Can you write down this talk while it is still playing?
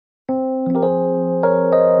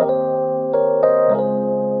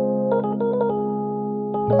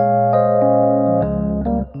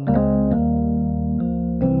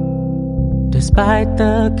Despite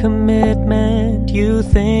the commitment you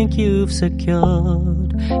think you've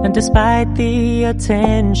secured, and despite the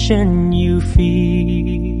attention you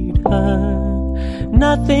feed her,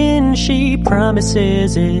 nothing she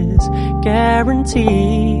promises is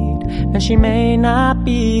guaranteed, and she may not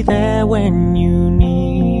be there when you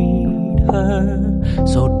need her.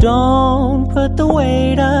 So don't put the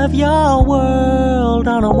weight of your world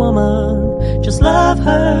on a woman. Just love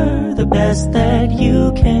her the best that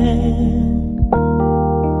you can.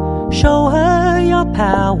 Show her your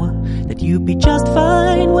power, that you'd be just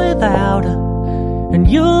fine without her, and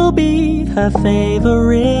you'll be her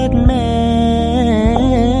favorite man.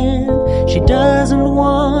 She doesn't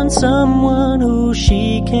want someone who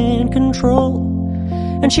she can control,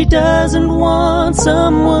 and she doesn't want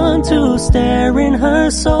someone to stare in her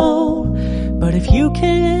soul. But if you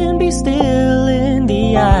can be still in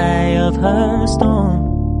the eye of her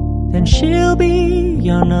storm, then she'll be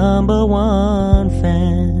your number one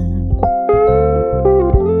fan.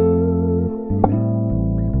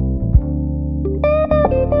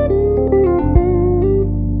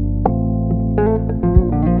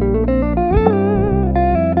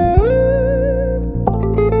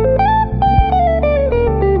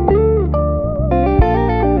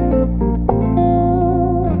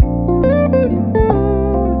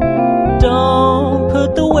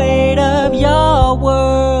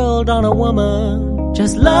 On a woman,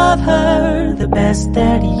 just love her the best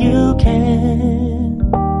that you can.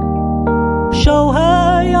 Show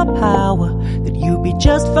her your power, that you'll be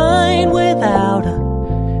just fine without her,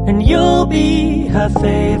 and you'll be her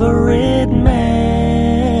favorite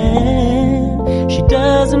man. She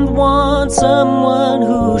doesn't want someone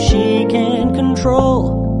who she can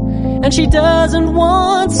control, and she doesn't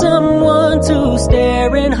want someone to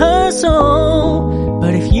stare in her soul.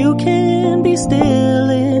 But if you can be still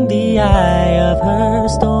in the eye of her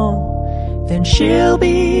storm, then she'll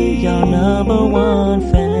be your number one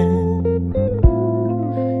fan.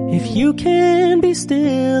 If you can be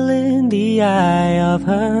still in the eye of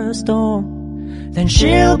her storm, then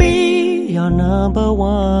she'll be your number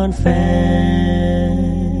one fan.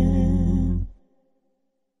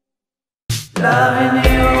 Loving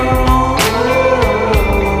you